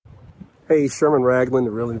Hey, Sherman Ragland,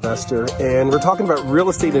 the Real Investor, and we're talking about real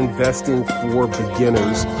estate investing for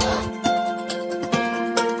beginners.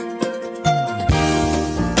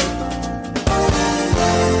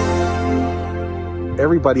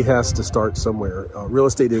 Everybody has to start somewhere. Real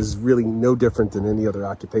estate is really no different than any other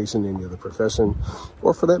occupation, any other profession,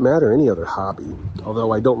 or for that matter, any other hobby.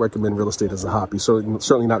 Although I don't recommend real estate as a hobby, so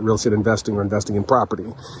certainly not real estate investing or investing in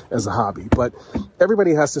property as a hobby. But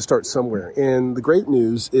everybody has to start somewhere. And the great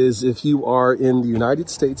news is if you are in the United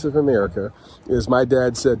States of America, as my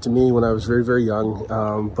dad said to me when I was very, very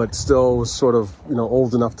young, but still was sort of,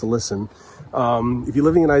 old enough to listen. If you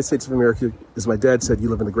live in the United States of America, as my dad said, you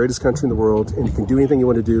live in the greatest country in the world, and you can do anything you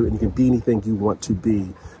want to do, and you can be anything you want to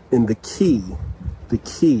be. And the key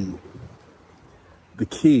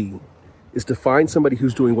is to find somebody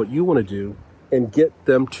who's doing what you want to do and get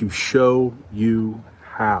them to show you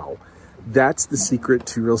how. That's the secret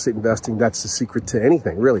to real estate investing. That's the secret to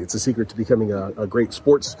anything, really. It's a secret to becoming a great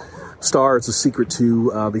sports star. It's a secret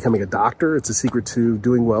to becoming a doctor. It's a secret to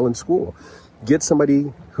doing well in school. Get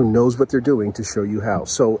somebody who knows what they're doing to show you how.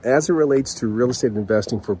 So as it relates to real estate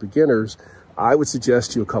investing for beginners, I would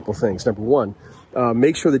suggest you a couple things. Number one,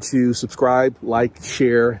 make sure that you subscribe, like,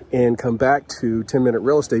 share, and come back to 10 Minute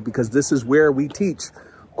Real Estate, because this is where we teach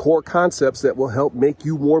core concepts that will help make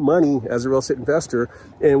you more money as a real estate investor.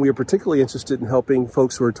 And we are particularly interested in helping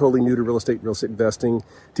folks who are totally new to real estate investing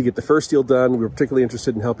to get the first deal done. We're particularly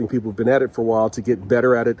interested in helping people who've been at it for a while to get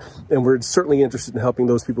better at it. And we're certainly interested in helping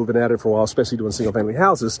those people who've been at it for a while, especially doing single family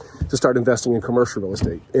houses, to start investing in commercial real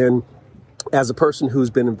estate. And as a person who's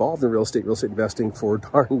been involved in real estate investing for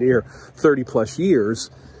darn near 30 plus years,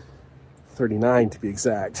 39 to be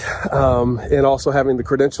exact, and also having the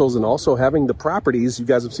credentials and also having the properties. You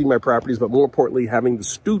guys have seen my properties, but more importantly, having the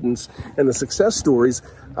students and the success stories,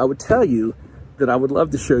 I would tell you that I would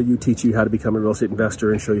love to teach you how to become a real estate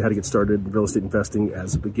investor and show you how to get started in real estate investing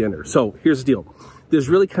as a beginner. So here's the deal. There's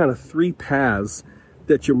really kind of three paths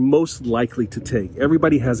that you're most likely to take.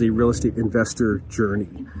 Everybody has a real estate investor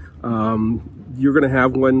journey. You're going to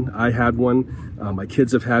have one. I had one. My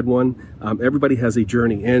kids have had one. Everybody has a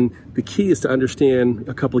journey. And the key is to understand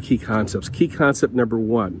a couple of key concepts. Key concept number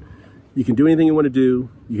one, you can do anything you want to do.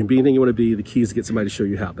 You can be anything you want to be. The key is to get somebody to show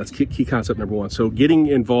you how. That's key concept number one. So getting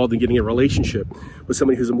involved and getting a relationship with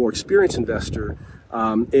somebody who's a more experienced investor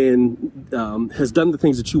and has done the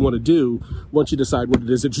things that you want to do, once you decide what it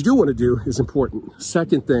is that you do want to do, is important.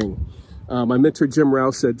 Second thing, my mentor, Jim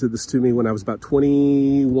Rouse, said this to me when I was about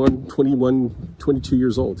 22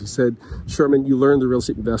 years old. He said, Sherman, you learn the real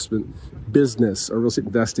estate investment business or real estate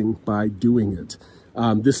investing by doing it.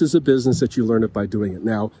 This is a business that you learn it by doing it.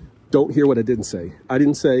 Now, don't hear what I didn't say. I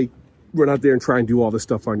didn't say we're not there and try and do all this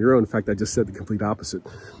stuff on your own. In fact, I just said the complete opposite.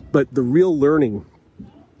 But the real learning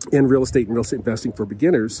in real estate and real estate investing for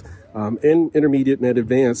beginners and intermediate and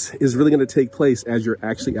advanced is really going to take place as you're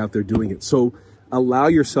actually out there doing it. So allow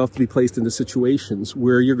yourself to be placed into situations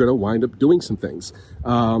where you're going to wind up doing some things.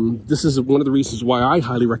 This is one of the reasons why I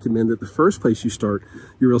highly recommend that the first place you start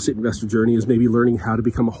your real estate investor journey is maybe learning how to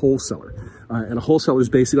become a wholesaler. And a wholesaler is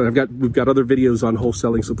basically, we've got other videos on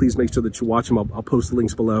wholesaling, so please make sure that you watch them. I'll post the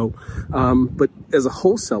links below. But as a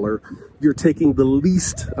wholesaler, you're taking the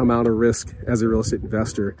least amount of risk as a real estate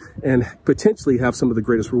investor and potentially have some of the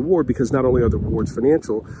greatest reward, because not only are the rewards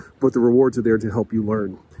financial, but the rewards are there to help you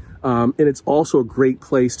learn. And it's also a great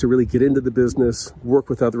place to really get into the business, work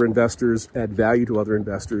with other investors, add value to other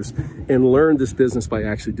investors, and learn this business by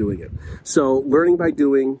actually doing it. So learning by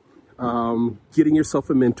doing, getting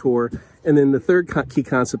yourself a mentor. And then the third key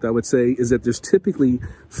concept I would say is that there's typically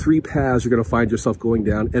three paths you're going to find yourself going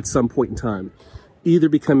down at some point in time. Either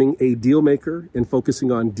becoming a deal maker and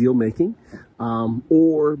focusing on deal making,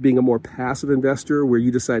 or being a more passive investor where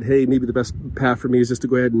you decide, hey, maybe the best path for me is just to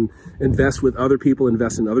go ahead and invest with other people,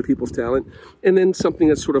 invest in other people's talent. And then something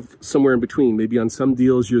that's sort of somewhere in between. Maybe on some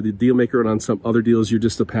deals, you're the deal maker, and on some other deals, you're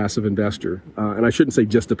just a passive investor. And I shouldn't say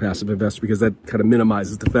just a passive investor, because that kind of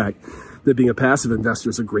minimizes the fact that being a passive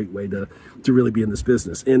investor is a great way to really be in this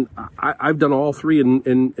business. And I've done all three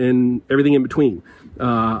and everything in between.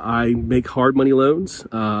 I make hard money loans.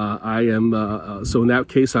 So in that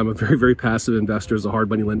case, I'm a very, very passive investor as a hard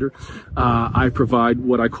money lender. I provide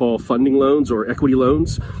what I call funding loans or equity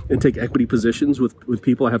loans and take equity positions with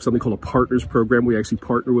people. I have something called a partners program. We actually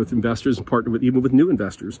partner with investors and partner with even with new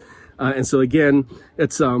investors. And so again,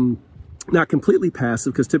 it's not completely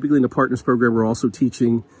passive, because typically in the partners program, we're also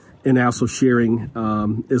teaching and also sharing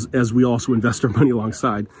as we also invest our money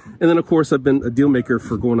alongside. And then, of course, I've been a deal maker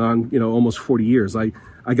for going on, almost 40 years.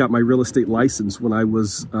 I got my real estate license when I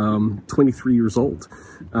was 23 years old.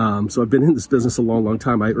 So I've been in this business a long, long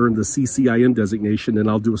time. I earned the CCIM designation, and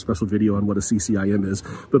I'll do a special video on what a CCIM is.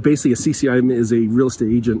 But basically, a CCIM is a real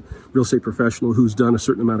estate agent, real estate professional who's done a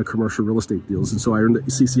certain amount of commercial real estate deals. And so I earned the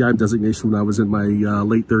CCIM designation when I was in my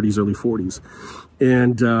late 30s, early 40s.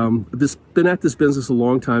 And I've been at this business a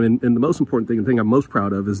long time, and the most important thing, the thing I'm most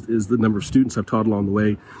proud of, is the number of students I've taught along the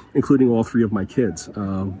way, including all three of my kids.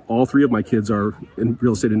 All three of my kids are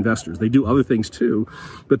real estate investors. They do other things too,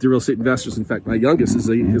 but they're real estate investors. In fact, my youngest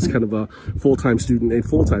is kind of a full-time student, a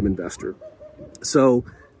full-time investor. So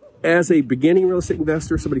as a beginning real estate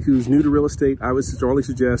investor, somebody who's new to real estate, I would strongly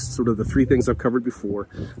suggest sort of the three things I've covered before.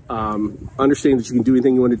 Understanding that you can do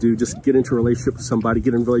anything you want to do. Just get into a relationship with somebody,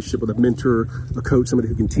 get in a relationship with a mentor, a coach, somebody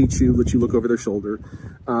who can teach you, let you look over their shoulder.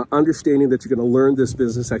 Understanding that you're going to learn this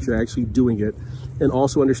business actually doing it. And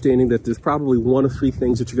also understanding that there's probably one of three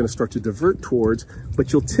things that you're going to start to divert towards,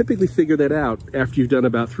 but you'll typically figure that out after you've done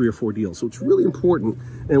about 3 or 4 deals. So it's really important.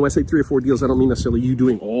 And when I say 3 or 4 deals, I don't mean necessarily you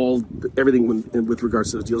doing everything with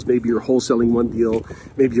regards to those deals. Maybe you're wholesaling one deal,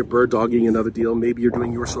 maybe you're bird dogging another deal, maybe you're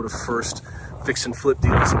doing your sort of first fix and flip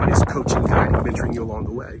deal. Somebody's coaching, guiding, mentoring you along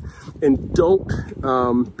the way. And don't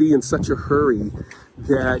be in such a hurry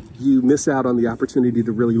that you miss out on the opportunity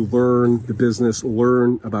to really learn the business,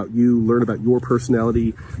 learn about you, learn about your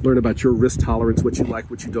personality, learn about your risk tolerance, what you like,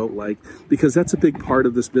 what you don't like, because that's a big part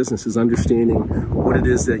of this business, is understanding what it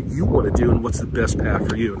is that you want to do and what's the best path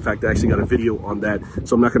for you. In fact, I actually got a video on that,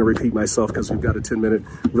 so I'm not going to repeat myself because we've got a 10-minute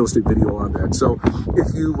real estate video on that. So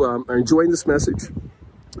if you are enjoying this message,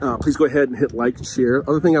 please go ahead and hit like and share.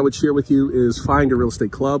 Other thing I would share with you is find a real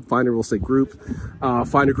estate club, find a real estate group,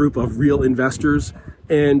 find a group of real investors,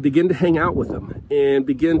 and begin to hang out with them and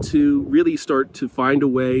begin to really start to find a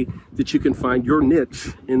way that you can find your niche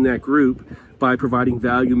in that group by providing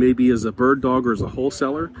value, maybe as a bird dog or as a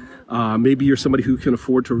wholesaler. Maybe you're somebody who can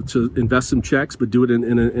afford to invest some checks, but do it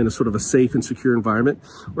in a sort of a safe and secure environment.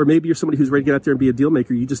 Or maybe you're somebody who's ready to get out there and be a deal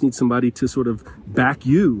maker. You just need somebody to sort of back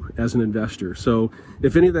you as an investor. So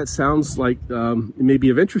if any of that sounds like it may be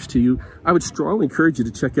of interest to you, I would strongly encourage you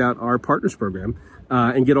to check out our Partners Program.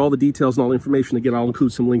 And get all the details and all the information. Again, I'll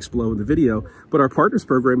include some links below in the video. But our Partners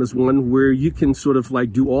Program is one where you can sort of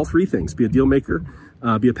like do all three things: be a deal maker,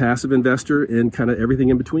 be a passive investor, and kind of everything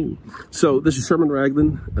in between. So this is Sherman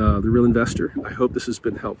Ragland, the Real Investor. I hope this has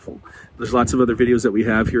been helpful. There's lots of other videos that we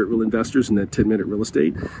have here at Real Investors and that 10-minute real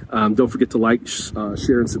estate. Don't forget to like,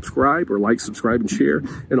 share, and subscribe, or like, subscribe, and share.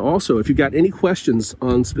 And also, if you've got any questions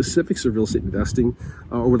on specifics of real estate investing,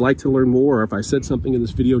 or would like to learn more, or if I said something in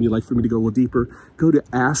this video and you'd like for me to go a little deeper, go to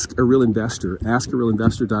Ask a Real Investor,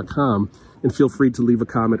 askarealinvestor.com, and feel free to leave a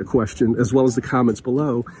comment, a question, as well as the comments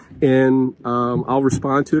below. And I'll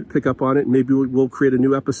respond to it, pick up on it. Maybe we'll create a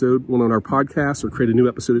new episode, one on our podcast, or create a new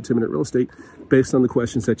episode of 10-Minute Real Estate based on the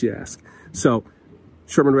questions that you ask. So,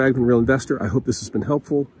 Sherman Ragland, Real Investor. I hope this has been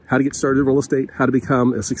helpful. How to get started in real estate, how to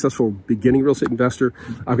become a successful beginning real estate investor.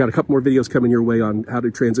 I've got a couple more videos coming your way on how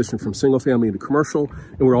to transition from single family into commercial.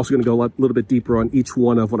 And we're also going to go a little bit deeper on each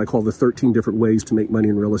one of what I call the 13 different ways to make money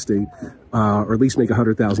in real estate, or at least make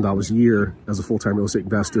 $100,000 a year as a full-time real estate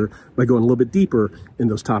investor by going a little bit deeper in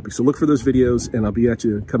those topics. So look for those videos, and I'll be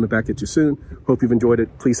coming back at you soon. Hope you've enjoyed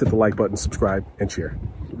it. Please hit the like button, subscribe, and share.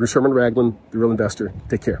 Sherman Ragland, the Real Investor.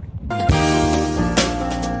 Take care.